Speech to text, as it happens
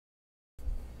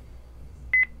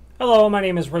Hello, my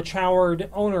name is Rich Howard,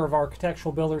 owner of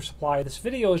Architectural Builder Supply. This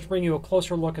video is to bring you a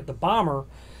closer look at the Bommer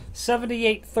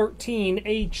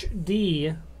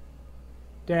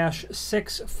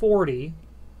 7813HD-640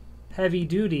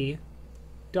 heavy-duty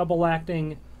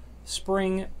double-acting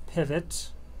spring pivot,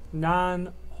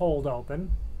 non-hold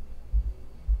open,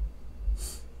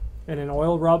 in an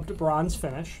oil-rubbed bronze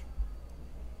finish.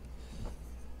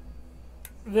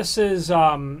 This is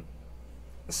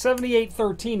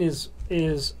 7813 is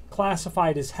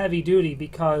classified as heavy duty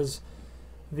because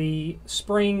the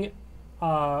spring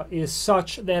is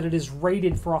such that it is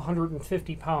rated for a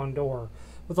 150-pound door.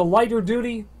 With a lighter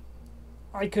duty,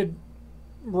 I could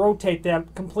rotate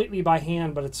that completely by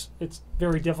hand, but it's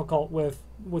very difficult with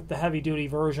the heavy duty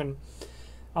version.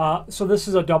 So this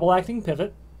is a double acting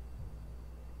pivot,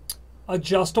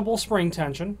 adjustable spring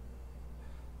tension,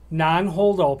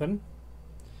 non-hold open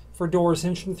for doors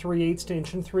 1 3/8 to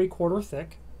 1 3/4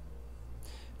 thick.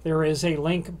 There is a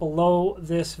link below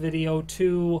this video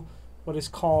to what is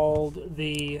called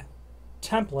the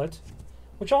template,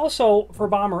 which also for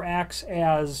Bommer acts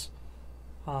as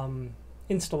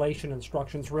installation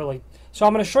instructions, really. So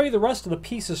I'm going to show you the rest of the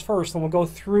pieces first, and we'll go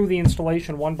through the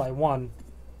installation one by one.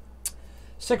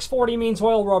 640 means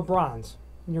oil rub bronze.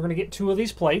 And you're going to get 2 of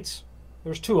these plates.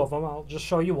 There's 2 of them. I'll just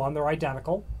show you one. They're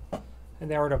identical,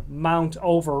 and they're to mount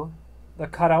over the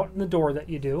cutout in the door that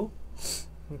you do.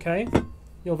 Okay.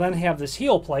 You'll then have this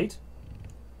heel plate,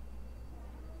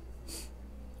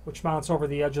 which mounts over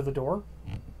the edge of the door.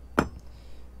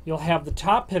 You'll have the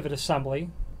top pivot assembly.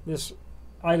 This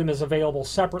item is available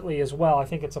separately as well. I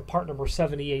think it's a part number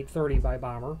 7830 by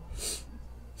Bommer.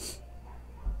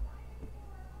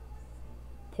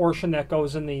 Portion that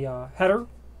goes in the header,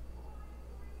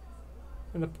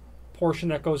 and the portion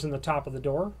that goes in the top of the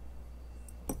door.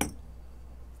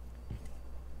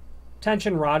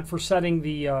 Tension rod for setting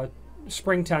the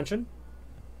spring tension.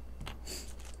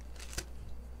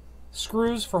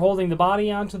 Screws for holding the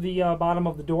body onto the bottom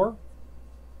of the door.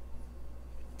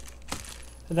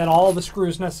 And then all the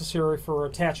screws necessary for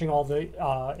attaching all the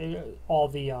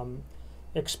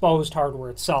exposed hardware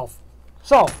itself.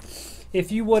 So,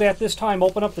 if you would at this time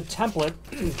open up the template,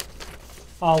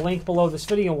 link below this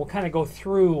video, and we'll kind of go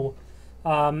through.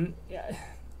 In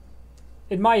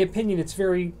my opinion, it's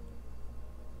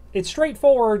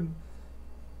straightforward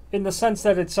in the sense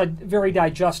that it's very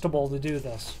digestible to do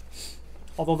this.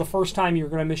 Although the first time you're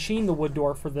going to machine the wood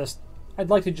door for this, I'd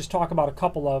like to just talk about a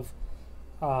couple of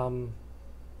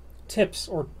tips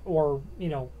or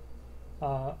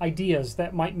ideas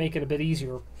that might make it a bit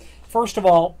easier. First of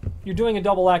all, you're doing a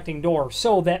double acting door,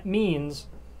 so that means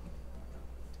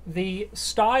the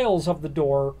stiles of the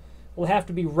door will have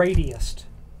to be radiused.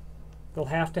 They'll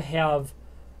have to have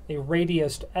a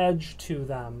radiused edge to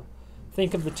them.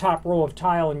 Think of the top row of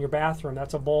tile in your bathroom.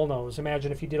 That's a bullnose.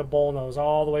 Imagine if you did a bullnose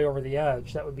all the way over the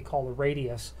edge. That would be called a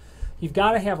radius. You've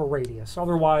got to have a radius.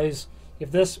 Otherwise,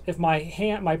 if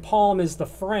my palm is the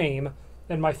frame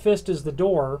and my fist is the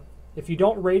door, if you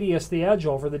don't radius the edge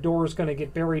over, the door is going to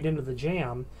get buried into the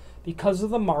jamb because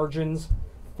of the margins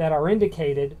that are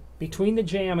indicated between the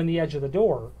jamb and the edge of the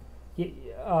door.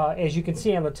 As you can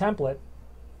see on the template,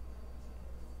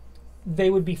 they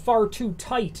would be far too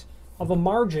tight of a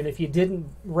margin if you didn't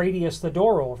radius the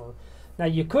door over. Now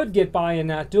you could get by in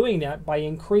not doing that by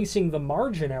increasing the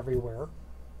margin everywhere,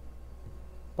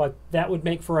 but that would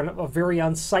make for a very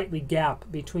unsightly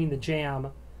gap between the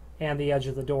jamb and the edge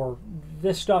of the door.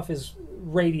 This stuff is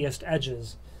radiused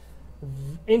edges.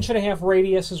 1.5 inch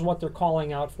radius is what they're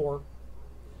calling out for.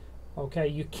 Okay,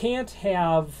 you can't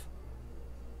have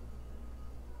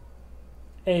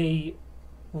a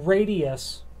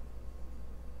radius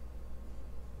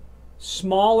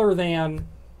smaller than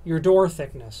your door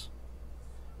thickness,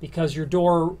 because your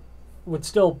door would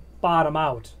still bottom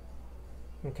out.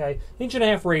 Okay, 1.5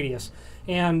 inch radius.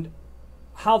 And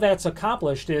how that's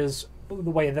accomplished is, the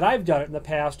way that I've done it in the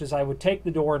past is I would take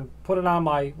the door and put it on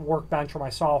my workbench or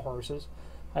my sawhorses.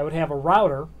 I would have a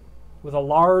router with a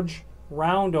large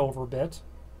round over bit,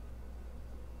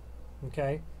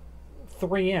 okay,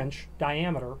 3-inch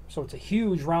diameter, so it's a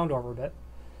huge round over bit.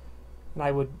 And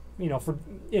I would,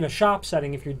 in a shop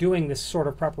setting, if you're doing this sort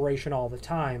of preparation all the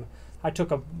time, I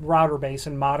took a router base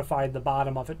and modified the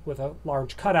bottom of it with a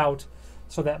large cutout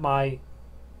so that my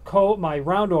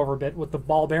round over bit with the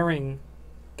ball bearing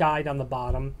guide on the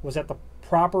bottom was at the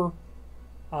proper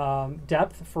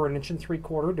depth for an 1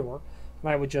 3/4 door.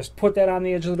 And I would just put that on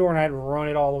the edge of the door and I'd run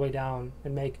it all the way down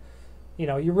and make,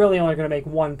 you're really only going to make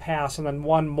one pass and then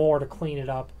one more to clean it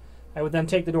up. I would then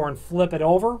take the door and flip it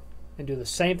over and do the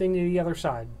same thing to the other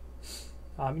side.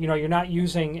 You're not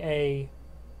using a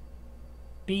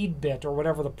bead bit, or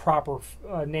whatever the proper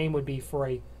name would be for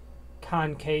a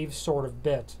concave sort of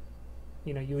bit.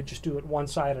 You know, you would just do it one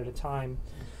side at a time.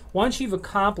 Once you've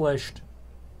accomplished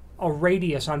a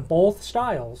radius on both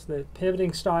styles, the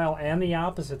pivoting style and the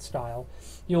opposite style,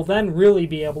 you'll then really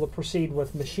be able to proceed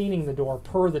with machining the door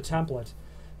per the template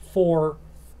for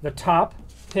the top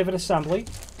pivot assembly.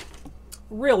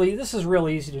 Really, this is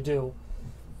really easy to do.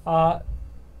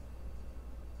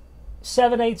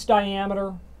 7/8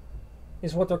 diameter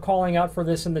is what they're calling out for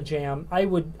this in the jam.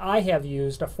 I have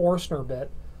used a Forstner bit,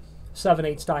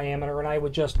 7/8 diameter, and I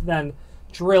would just then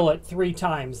drill it 3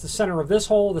 times. The center of this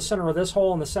hole, the center of this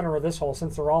hole, and the center of this hole,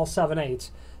 since they're all 7/8.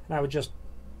 And I would just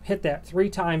hit that 3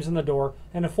 times in the door.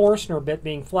 And a Forstner bit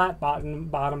being flat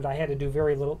bottomed, I had to do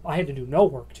very little. I had to do no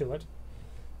work to it.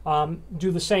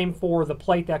 Do the same for the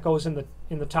plate that goes in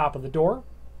the top of the door.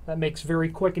 That makes very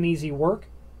quick and easy work.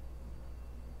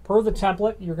 Per the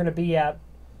template, you're going to be at,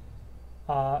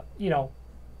 you know,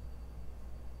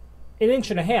 1.5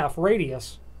 inches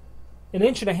radius. 1.5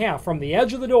 inches from the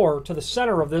edge of the door to the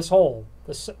center of this hole.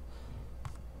 The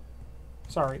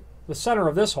center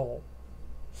of this hole.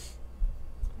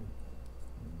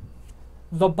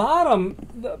 The bottom,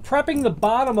 prepping the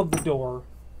bottom of the door,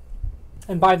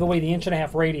 and by the way, the 1.5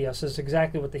 inch radius is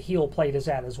exactly what the heel plate is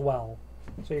at as well.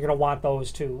 So you're going to want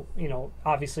those to, you know,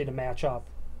 obviously to match up.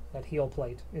 That heel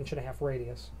plate, 1.5 inch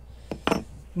radius.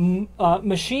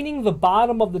 Machining the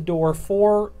bottom of the door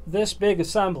for this big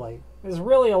assembly is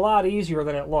really a lot easier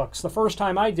than it looks. The first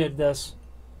time I did this,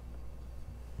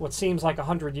 what seems like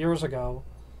 100 years ago,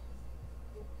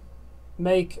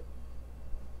 make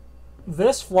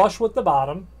this flush with the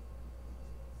bottom,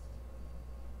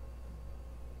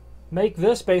 make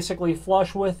this basically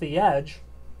flush with the edge,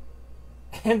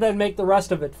 and then make the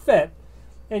rest of it fit.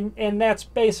 And that's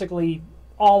basically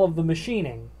all of the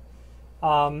machining.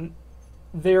 There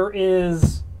will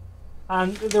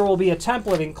be a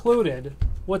template included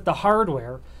with the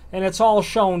hardware, and it's all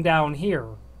shown down here.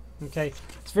 Okay,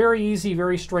 it's very easy,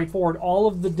 very straightforward. All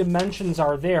of the dimensions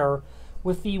are there,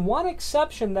 with the one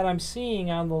exception that I'm seeing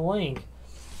on the link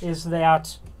is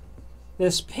that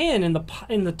this pin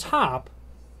in the top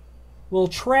will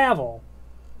travel.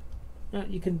 Now,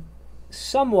 you can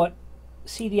somewhat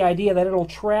see the idea that it'll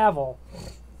travel.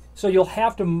 So you'll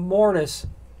have to mortise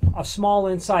a small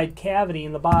inside cavity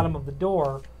in the bottom of the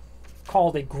door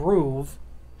called a groove,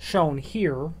 shown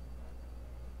here.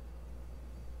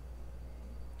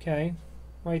 Okay,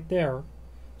 right there,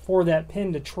 for that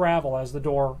pin to travel as the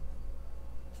door,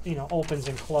 you know, opens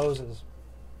and closes.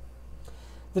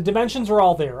 The dimensions are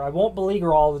all there. I won't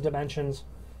beleaguer all the dimensions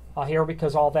here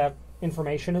because all that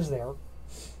information is there.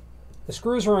 The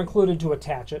screws are included to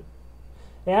attach it.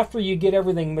 After you get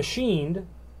everything machined,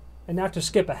 and not to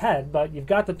skip ahead, but you've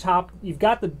got the top, you've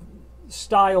got the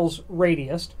styles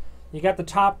radiused, you got the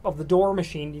top of the door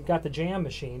machined, you've got the jam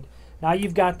machined. Now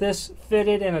you've got this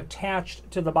fitted and attached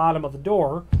to the bottom of the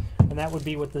door, and that would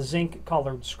be with the zinc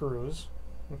colored screws,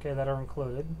 okay, that are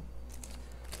included.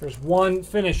 There's one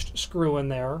finished screw in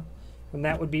there, and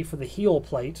that would be for the heel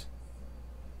plate,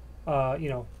 you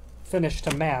know, finished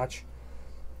to match,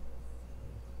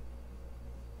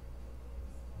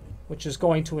 which is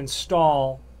going to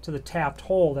install to the tapped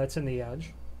hole that's in the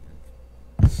edge.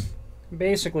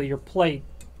 Basically, your plate,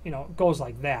 you know, goes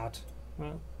like that.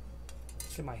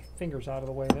 Get my fingers out of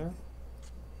the way there.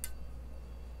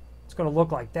 It's going to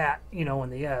look like that, you know, in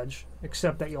the edge,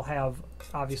 except that you'll have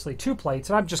obviously 2 plates,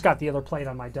 and I've just got the other plate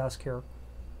on my desk here.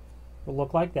 It'll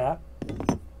look like that.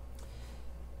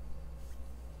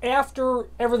 After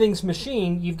everything's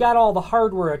machined, you've got all the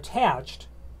hardware attached.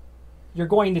 You're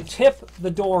going to tip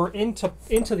the door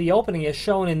into the opening as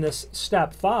shown in this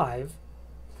step 5.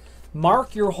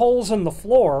 Mark your holes in the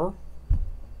floor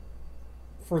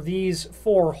for these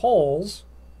 4 holes.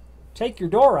 Take your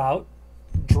door out,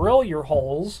 drill your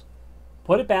holes,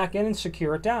 put it back in, and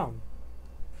secure it down.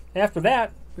 After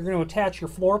that, you're going to attach your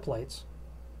floor plates,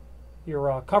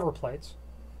 your cover plates,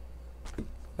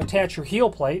 attach your heel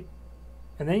plate,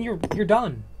 and then you're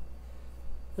done.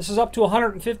 This is up to a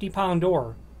 150-pound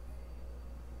door.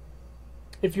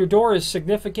 If your door is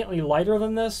significantly lighter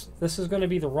than this is going to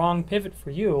be the wrong pivot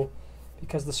for you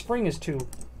because the spring is too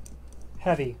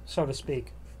heavy, so to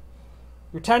speak.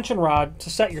 Your tension rod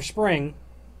to set your spring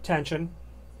tension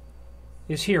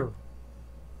is here. You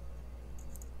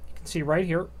can see right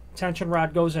here, tension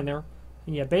rod goes in there,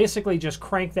 and you basically just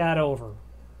crank that over.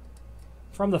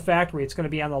 From the factory, it's going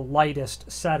to be on the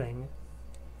lightest setting.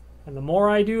 And the more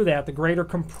I do that, the greater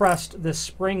compressed this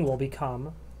spring will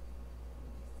become,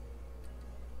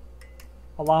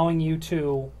 allowing you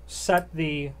to set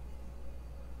the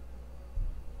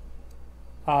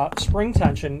spring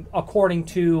tension according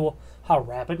to how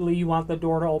rapidly you want the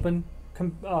door to open,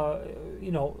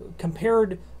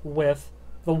 compared with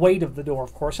the weight of the door,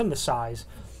 of course, and the size.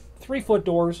 3-foot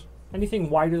doors, anything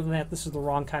wider than that, this is the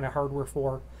wrong kind of hardware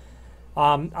for.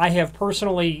 I have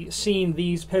personally seen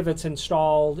these pivots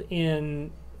installed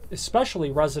in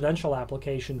especially residential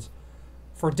applications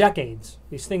for decades.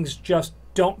 These things just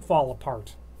don't fall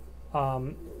apart.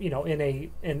 In a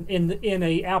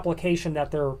application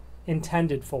that they're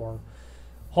intended for.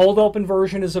 Hold open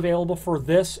version is available for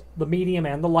this, the medium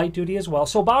and the light duty as well.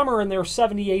 So Bommer in their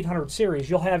 7800 series,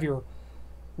 you'll have your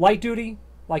light duty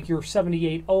like your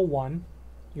 7801,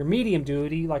 your medium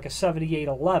duty like a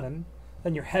 7811,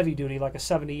 then your heavy duty like a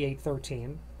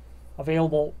 7813.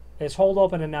 Available as hold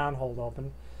open and non-hold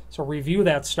open. So review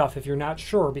that stuff if you're not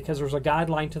sure, because there's a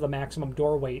guideline to the maximum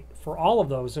door weight for all of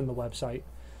those in the website.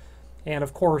 And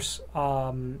of course,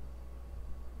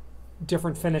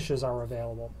 different finishes are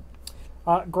available.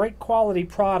 Great quality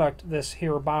product, this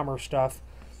here Bommer stuff.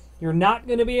 You're not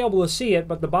going to be able to see it,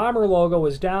 but the Bommer logo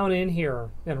is down in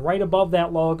here. And right above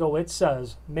that logo, it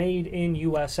says Made in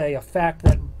USA, a fact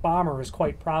that Bommer is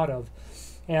quite proud of,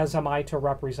 as am I to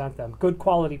represent them. Good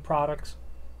quality products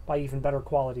by even better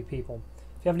quality people.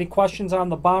 If you have any questions on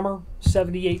the Bommer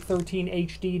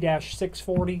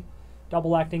 7813HD-640,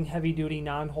 double-acting, heavy-duty,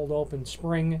 non-hold open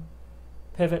spring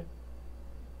pivot,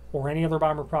 or any other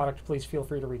Bommer product, please feel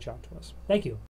free to reach out to us. Thank you.